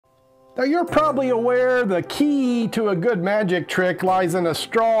Now you're probably aware the key to a good magic trick lies in a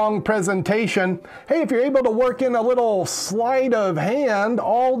strong presentation. Hey, if you're able to work in a little sleight of hand,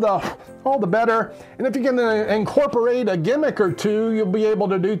 all the better. And if you can incorporate a gimmick or two, you'll be able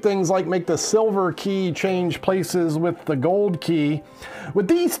to do things like make the silver key change places with the gold key. With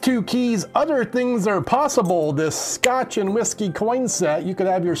these two keys, other things are possible. This Scotch and Whiskey coin set, you could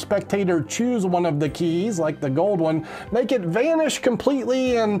have your spectator choose one of the keys, like the gold one, make it vanish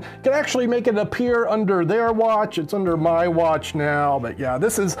completely, and can actually make it appear under their watch. It's under my watch now, but yeah,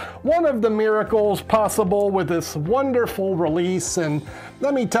 this is one of the miracles possible with this wonderful release. And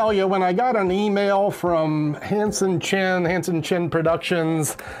let me tell you, when I got an email from Hanson Chien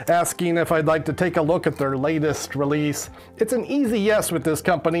Productions, asking if I'd like to take a look at their latest release, it's an easy yes with this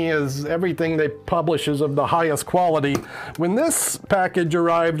company, as everything they publish is of the highest quality. When this package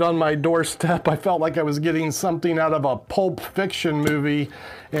arrived on my doorstep, I felt like I was getting something out of a Pulp Fiction movie.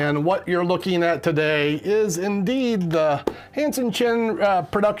 And what you're looking at today is indeed the Hanson Chien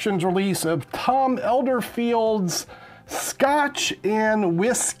Productions release of Tom Elderfield's Scotch and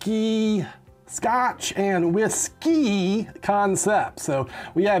Whiskey concept. So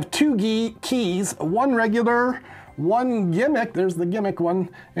we have two keys, one regular, one gimmick, there's the gimmick one,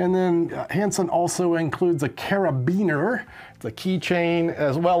 and then Hanson also includes a carabiner, the keychain,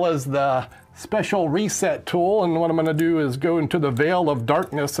 as well as the special reset tool. And what I'm going to do is go into the veil of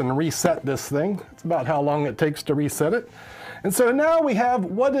darkness and reset this thing. It's about how long it takes to reset it. And so now we have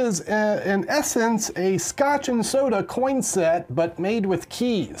what is, in essence, a Scotch and Soda coin set, but made with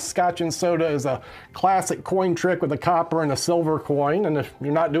keys. Scotch and Soda is a classic coin trick with a copper and a silver coin. And if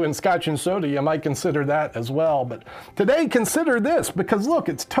you're not doing Scotch and Soda, you might consider that as well. But today, consider this, because look,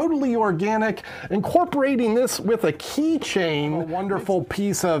 it's totally organic. Incorporating this with a keychain, a wonderful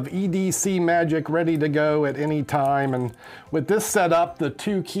piece of EDC magic ready to go at any time. And with this setup, the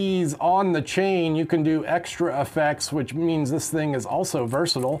two keys on the chain, you can do extra effects, which means this thing is also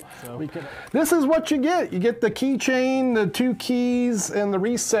versatile. So this is what you get. You get the keychain, the two keys, and the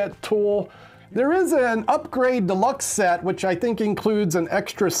reset tool. There is an upgrade deluxe set, which I think includes an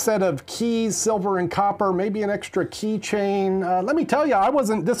extra set of keys, silver and copper, maybe an extra keychain. Let me tell you, I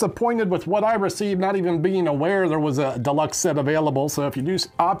wasn't disappointed with what I received, not even being aware there was a deluxe set available. So if you do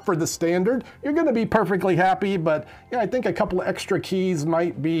opt for the standard, you're going to be perfectly happy. But yeah, I think a couple of extra keys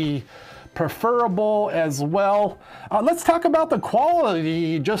might be preferable as well. Let's talk about the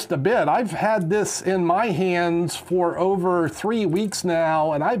quality just a bit. I've had this in my hands for over 3 weeks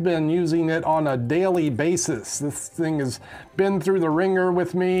now, and I've been using it on a daily basis. This thing has been through the ringer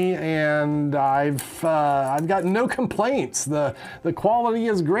with me, and I've got no complaints. The quality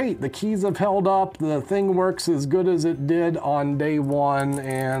is great. The keys have held up. The thing works as good as it did on day one,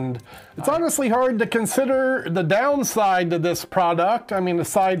 and it's honestly hard to consider the downside to this product. I mean,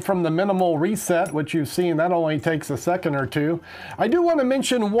 aside from the minimal reset, which you've seen, that only takes a second or two. I do want to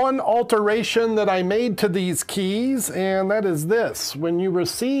mention one alteration that I made to these keys, and that is this. When you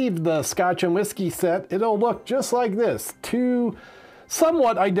receive the Scotch and Whiskey set, it'll look just like this. Two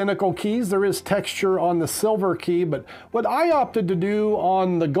somewhat identical keys. There is texture on the silver key, but what I opted to do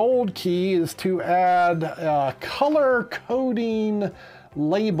on the gold key is to add a color coding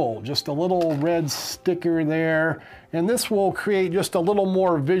label, just a little red sticker there, and this will create just a little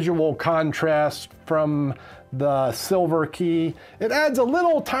more visual contrast from the silver key. It adds a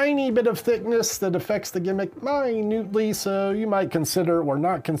little tiny bit of thickness that affects the gimmick minutely, so you might consider or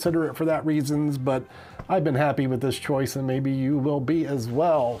not consider it for that reasons, but I've been happy with this choice, and maybe you will be as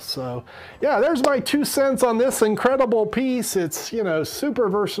well. So yeah, there's my 2 cents on this incredible piece. It's, you know, super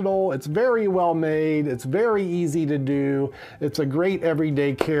versatile. It's very well made. It's very easy to do. It's a great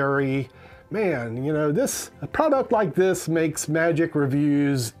everyday carry. Man, you know, a product like this makes magic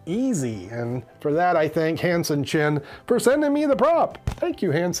reviews easy, and for that I thank Hanson Chien for sending me the prop. Thank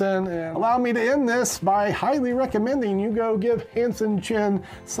you, Hanson, and allow me to end this by highly recommending you go give Hanson Chien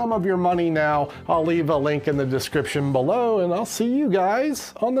some of your money now. I'll leave a link in the description below, and I'll see you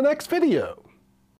guys on the next video.